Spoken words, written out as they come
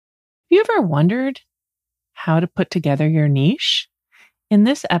you ever wondered how to put together your niche? In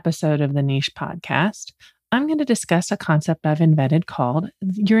this episode of the Niche Podcast, I'm going to discuss a concept I've invented called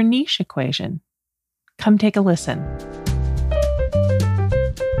your niche equation. Come take a listen.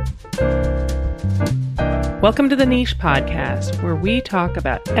 Welcome to the Niche Podcast, where we talk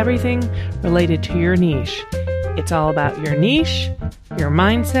about everything related to your niche. It's all about your niche, your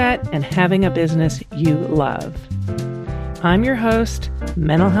mindset, and having a business you love. I'm your host,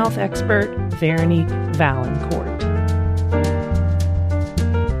 mental health expert, Veronique Valancourt.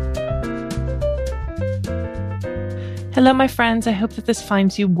 Hello, my friends. I hope that this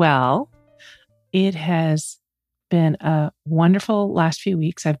finds you well. It has been a wonderful last few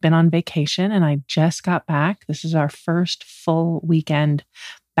weeks. I've been on vacation and I just got back. This is our first full weekend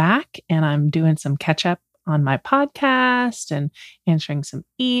back, and I'm doing some catch up on my podcast and answering some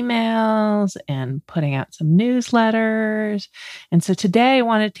emails and putting out some newsletters. And so today I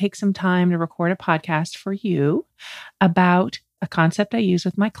want to take some time to record a podcast for you about a concept I use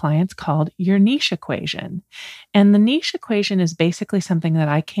with my clients called your niche equation. And the niche equation is basically something that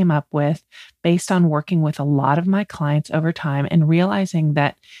I came up with based on working with a lot of my clients over time and realizing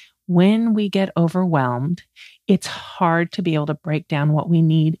that when we get overwhelmed, it's hard to be able to break down what we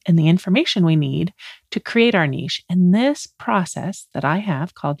need and the information we need to create our niche. And this process that I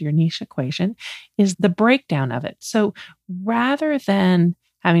have called your niche equation is the breakdown of it. So rather than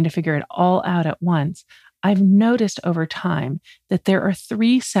having to figure it all out at once, I've noticed over time that there are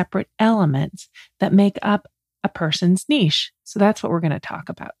three separate elements that make up a person's niche. So that's what we're going to talk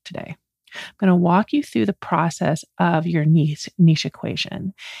about today. I'm going to walk you through the process of your niche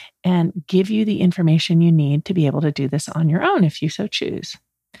equation and give you the information you need to be able to do this on your own if you so choose.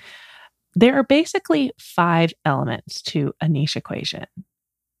 There are basically 5 elements to a niche equation,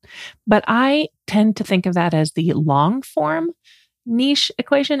 but I tend to think of that as the long form niche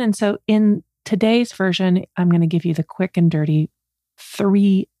equation. And so in today's version, I'm going to give you the quick and dirty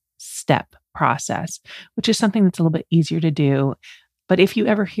 3-step process, which is something that's a little bit easier to do. But if you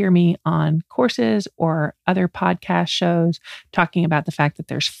ever hear me on courses or other podcast shows talking about the fact that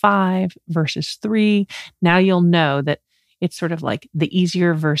there's 5 versus 3, now you'll know that it's sort of like the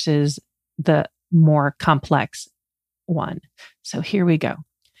easier versus the more complex one. So here we go.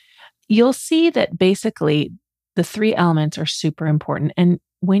 You'll see that basically the 3 elements are super important. And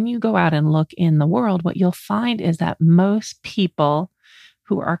when you go out and look in the world, what you'll find is that most people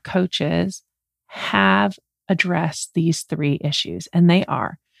who are coaches have address these 3 issues. And they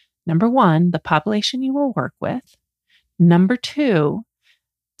are, number 1, the population you will work with. Number 2,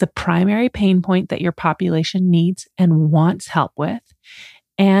 the primary pain point that your population needs and wants help with.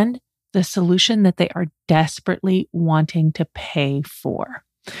 And the solution that they are desperately wanting to pay for.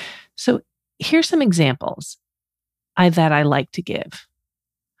 So here's some examples that I like to give.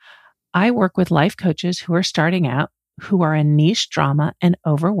 I work with life coaches who are starting out, who are in niche drama and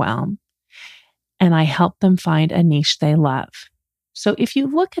overwhelm, and I help them find a niche they love. So if you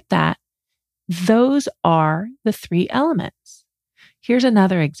look at that, those are the 3 elements. Here's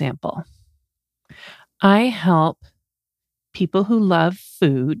another example. I help people who love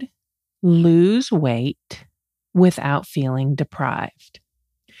food lose weight without feeling deprived.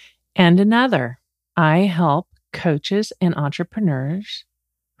 And another, I help coaches and entrepreneurs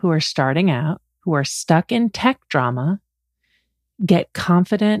who are starting out, who are stuck in tech drama, get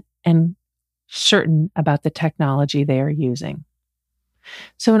confident and certain about the technology they are using.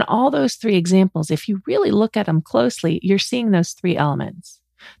 So in all those 3 examples, if you really look at them closely, you're seeing those 3 elements: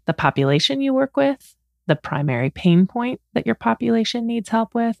 the population you work with, the primary pain point that your population needs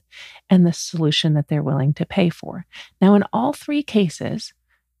help with, and the solution that they're willing to pay for. Now, in all 3 cases,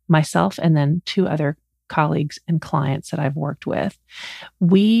 myself and then 2 other colleagues and clients that I've worked with,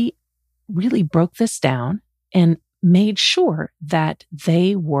 we really broke this down and made sure that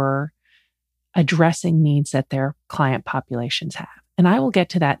they were addressing needs that their client populations have. And I will get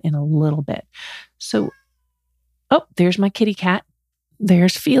to that in a little bit. So, there's my kitty cat.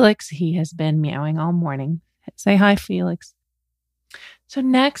 There's Felix. He has been meowing all morning. Say hi, Felix. So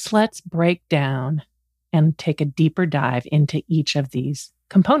next, let's break down and take a deeper dive into each of these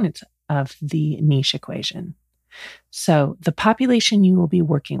components of the niche equation. So the population you will be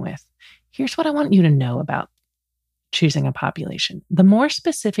working with. Here's what I want you to know about choosing a population. The more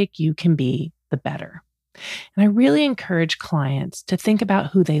specific you can be, the better. And I really encourage clients to think about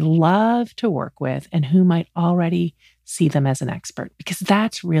who they love to work with and who might already see them as an expert, because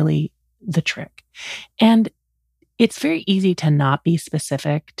that's really the trick. And it's very easy to not be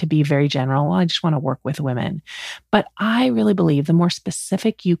specific, to be very general. Well, I just want to work with women. But I really believe the more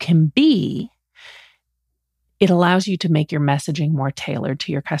specific you can be, it allows you to make your messaging more tailored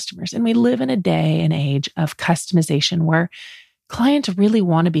to your customers. And we live in a day and age of customization where clients really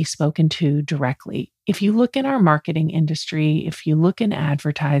want to be spoken to directly. If you look in our marketing industry, if you look in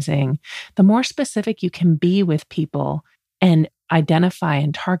advertising, the more specific you can be with people and identify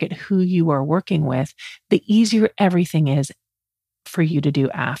and target who you are working with, the easier everything is for you to do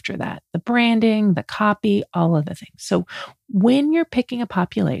after that. The branding, the copy, all of the things. So when you're picking a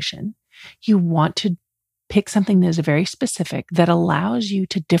population, you want to pick something that is very specific that allows you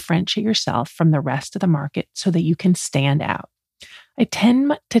to differentiate yourself from the rest of the market so that you can stand out. I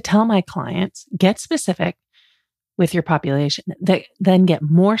tend to tell my clients, get specific with your population, then get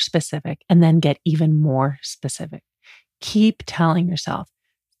more specific, and then get even more specific. Keep telling yourself,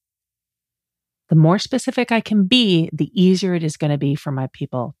 the more specific I can be, the easier it is going to be for my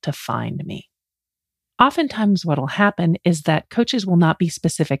people to find me. Oftentimes what will happen is that coaches will not be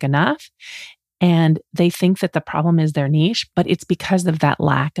specific enough and they think that the problem is their niche, but it's because of that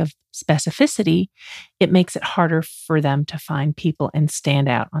lack of specificity. It makes it harder for them to find people and stand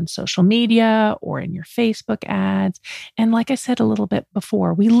out on social media or in your Facebook ads. And like I said a little bit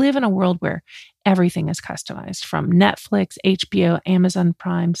before, we live in a world where everything is customized, from Netflix, HBO, Amazon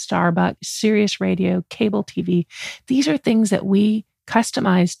Prime, Starbucks, Sirius Radio, cable TV. These are things that we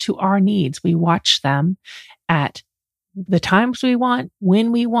customize to our needs. We watch them at the times we want,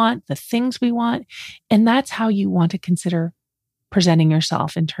 when we want, the things we want. And that's how you want to consider presenting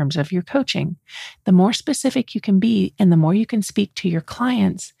yourself in terms of your coaching. The more specific you can be and the more you can speak to your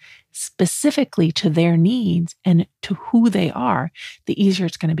clients specifically to their needs and to who they are, the easier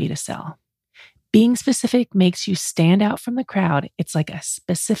it's going to be to sell. Being specific makes you stand out from the crowd. It's like a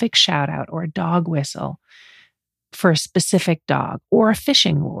specific shout out or a dog whistle for a specific dog or a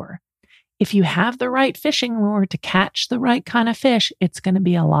fishing lure. If you have the right fishing lure to catch the right kind of fish, it's going to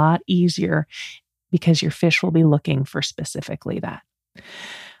be a lot easier because your fish will be looking for specifically that.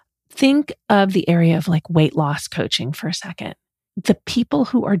 Think of the area of like weight loss coaching for a second. The people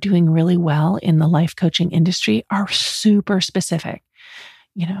who are doing really well in the life coaching industry are super specific.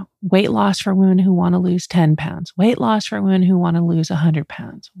 Weight loss for women who want to lose 10 pounds, weight loss for women who want to lose 100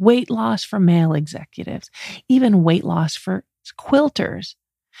 pounds, weight loss for male executives, even weight loss for quilters.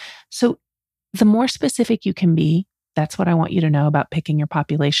 So the more specific you can be, that's what I want you to know about picking your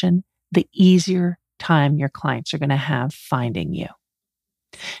population, the easier time your clients are going to have finding you.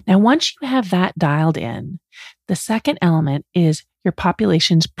 Now, once you have that dialed in, the second element is your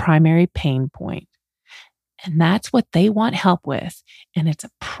population's primary pain point. And that's what they want help with. And it's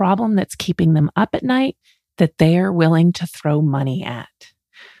a problem that's keeping them up at night that they are willing to throw money at.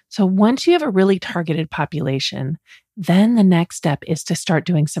 So once you have a really targeted population, then the next step is to start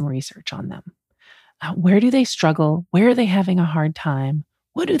doing some research on them. Where do they struggle? Where are they having a hard time?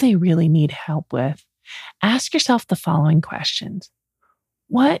 What do they really need help with? Ask yourself the following questions.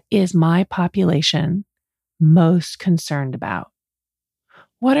 What is my population most concerned about?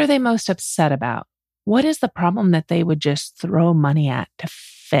 What are they most upset about? What is the problem that they would just throw money at to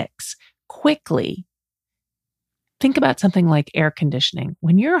fix quickly? Think about something like air conditioning.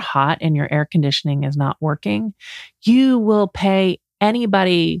 When you're hot and your air conditioning is not working, you will pay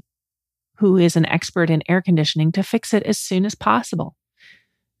anybody who is an expert in air conditioning to fix it as soon as possible.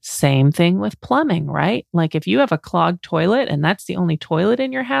 Same thing with plumbing, right? Like if you have a clogged toilet and that's the only toilet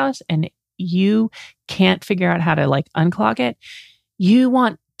in your house and you can't figure out how to unclog it, you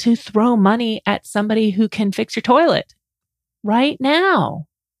want to throw money at somebody who can fix your toilet right now.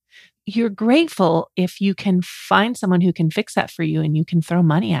 You're grateful if you can find someone who can fix that for you and you can throw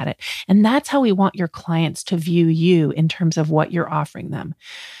money at it. And that's how we want your clients to view you in terms of what you're offering them.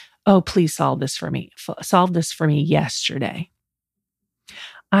 Oh, please solve this for me. Solve this for me yesterday.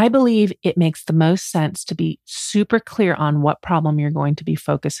 I believe it makes the most sense to be super clear on what problem you're going to be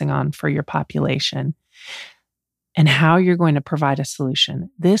focusing on for your population and how you're going to provide a solution.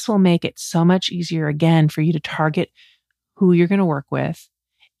 This will make it so much easier, again, for you to target who you're going to work with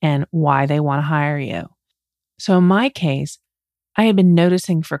and why they want to hire you. So in my case, I had been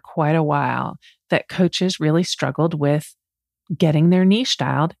noticing for quite a while that coaches really struggled with getting their niche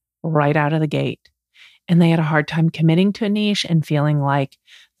dialed right out of the gate. And they had a hard time committing to a niche and feeling like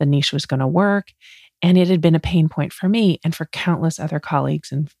the niche was going to work. And it had been a pain point for me and for countless other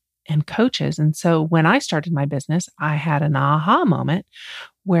colleagues and coaches. And so when I started my business, I had an aha moment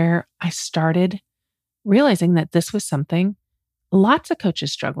where I started realizing that this was something lots of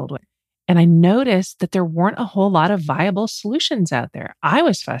coaches struggled with. And I noticed that there weren't a whole lot of viable solutions out there. I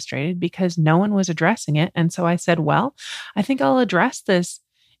was frustrated because no one was addressing it. And so I said, well, I think I'll address this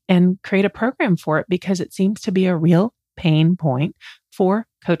and create a program for it because it seems to be a real pain point for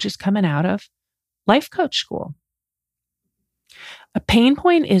coaches coming out of life coach school. A pain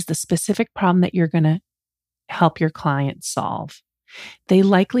point is the specific problem that you're going to help your client solve. They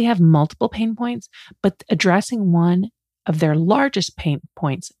likely have multiple pain points, but addressing one of their largest pain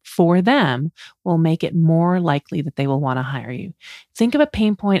points for them will make it more likely that they will want to hire you. Think of a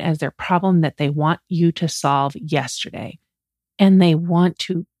pain point as their problem that they want you to solve yesterday, and they want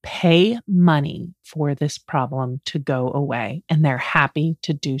to pay money for this problem to go away, and they're happy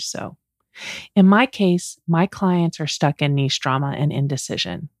to do so. In my case, my clients are stuck in niche drama and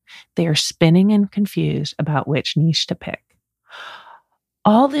indecision. They are spinning and confused about which niche to pick.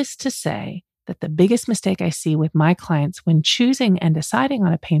 All this to say that the biggest mistake I see with my clients when choosing and deciding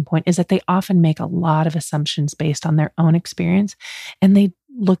on a pain point is that they often make a lot of assumptions based on their own experience, and they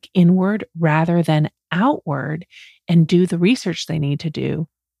look inward rather than outward and do the research they need to do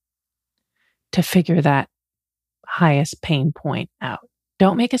to figure that highest pain point out.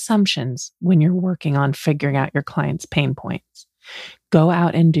 Don't make assumptions when you're working on figuring out your client's pain points. Go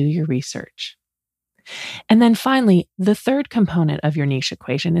out and do your research. And then finally, the third component of your niche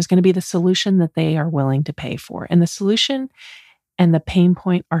equation is going to be the solution that they are willing to pay for. And the solution and the pain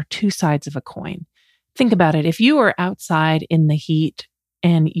point are two sides of a coin. Think about it. If you are outside in the heat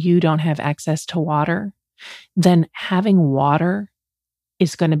and you don't have access to water, then having water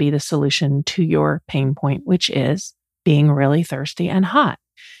is going to be the solution to your pain point, which is being really thirsty and hot.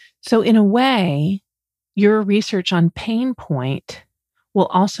 So in a way, your research on pain point will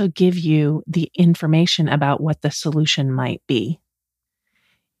also give you the information about what the solution might be.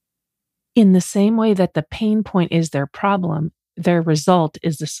 In the same way that the pain point is their problem, their result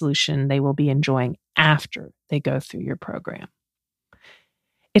is the solution they will be enjoying after they go through your program.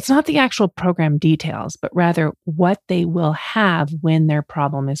 It's not the actual program details, but rather what they will have when their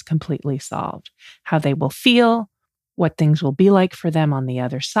problem is completely solved, how they will feel, what things will be like for them on the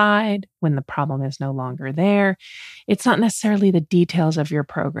other side when the problem is no longer there. It's not necessarily the details of your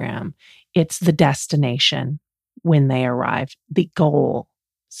program. It's the destination when they arrive, the goal,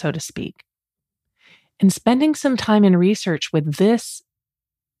 so to speak. And spending some time in research with this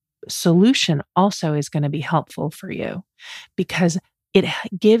solution also is going to be helpful for you because it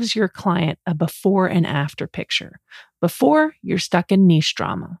gives your client a before and after picture. Before, you're stuck in niche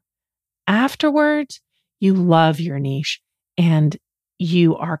drama. Afterwards, you love your niche and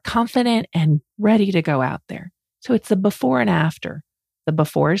you are confident and ready to go out there. So it's the before and after. The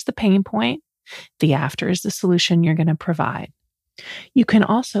before is the pain point. The after is the solution you're going to provide. You can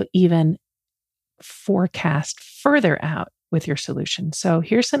also even forecast further out with your solution. So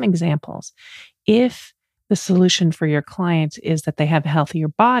here's some examples. If the solution for your clients is that they have a healthier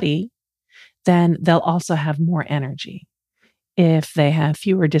body, then they'll also have more energy. If they have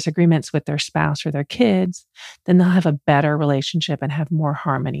fewer disagreements with their spouse or their kids, then they'll have a better relationship and have more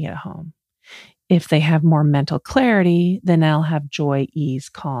harmony at home. If they have more mental clarity, then they'll have joy, ease,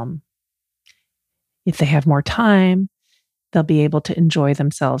 calm. If they have more time, they'll be able to enjoy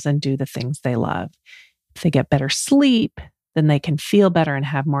themselves and do the things they love. If they get better sleep, then they can feel better and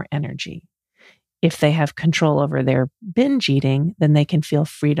have more energy. If they have control over their binge eating, then they can feel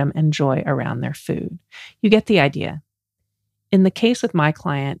freedom and joy around their food. You get the idea. In the case with my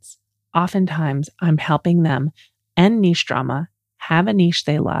clients, oftentimes I'm helping them end niche drama, have a niche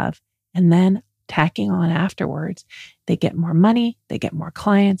they love, and then tacking on afterwards, they get more money, they get more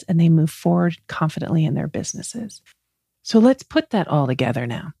clients, and they move forward confidently in their businesses. So let's put that all together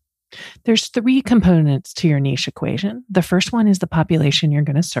now. There's 3 components to your niche equation. The first one is the population you're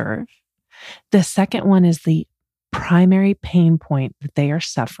going to serve. The second one is the primary pain point that they are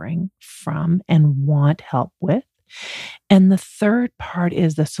suffering from and want help with. And the third part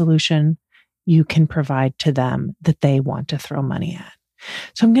is the solution you can provide to them that they want to throw money at.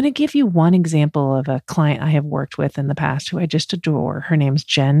 So I'm going to give you one example of a client I have worked with in the past who I just adore. Her name's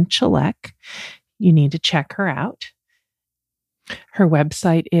Jen Chilek. You need to check her out. Her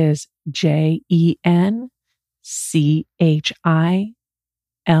website is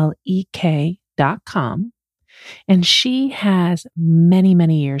jenchilek.com. And she has many,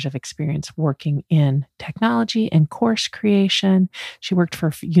 many years of experience working in technology and course creation. She worked for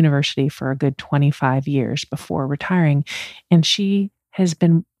a university for a good 25 years before retiring. And she has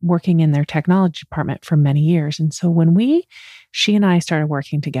been working in their technology department for many years. And so when she and I started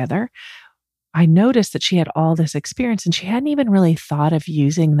working together, I noticed that she had all this experience and she hadn't even really thought of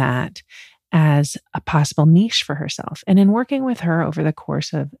using that as a possible niche for herself. And in working with her over the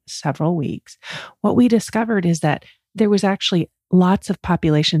course of several weeks, what we discovered is that there was actually lots of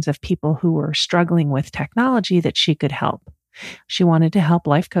populations of people who were struggling with technology that she could help. She wanted to help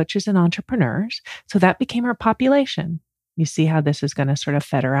life coaches and entrepreneurs. So that became her population. You see how this is going to sort of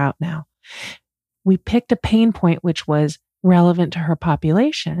feather out now. we picked a pain point which was relevant to her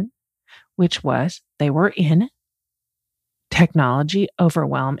population, which was they were in technology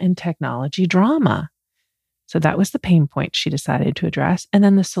overwhelm and technology drama. So that was the pain point she decided to address. And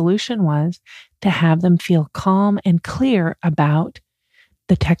then the solution was to have them feel calm and clear about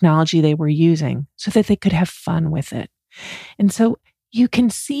the technology they were using so that they could have fun with it. And so you can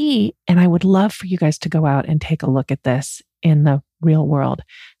see, and I would love for you guys to go out and take a look at this in the real world,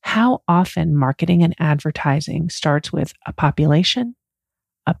 how often marketing and advertising starts with a population,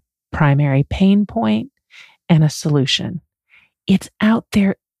 a primary pain point, and a solution. It's out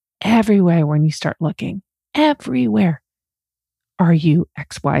there everywhere when you start looking. Everywhere. Are you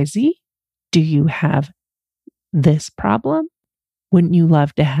XYZ? Do you have this problem? Wouldn't you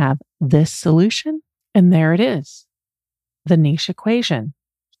love to have this solution? And there it is, the niche equation.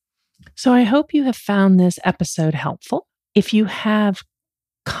 So I hope you have found this episode helpful. If you have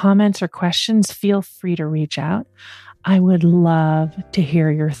comments or questions, feel free to reach out. I would love to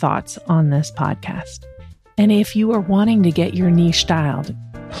hear your thoughts on this podcast. And if you are wanting to get your niche dialed,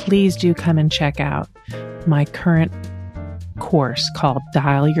 please do come and check out my current course called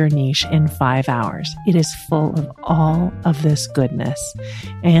Dial Your Niche in 5 hours. It is full of all of this goodness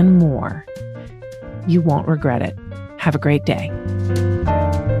and more. You won't regret it. Have a great day.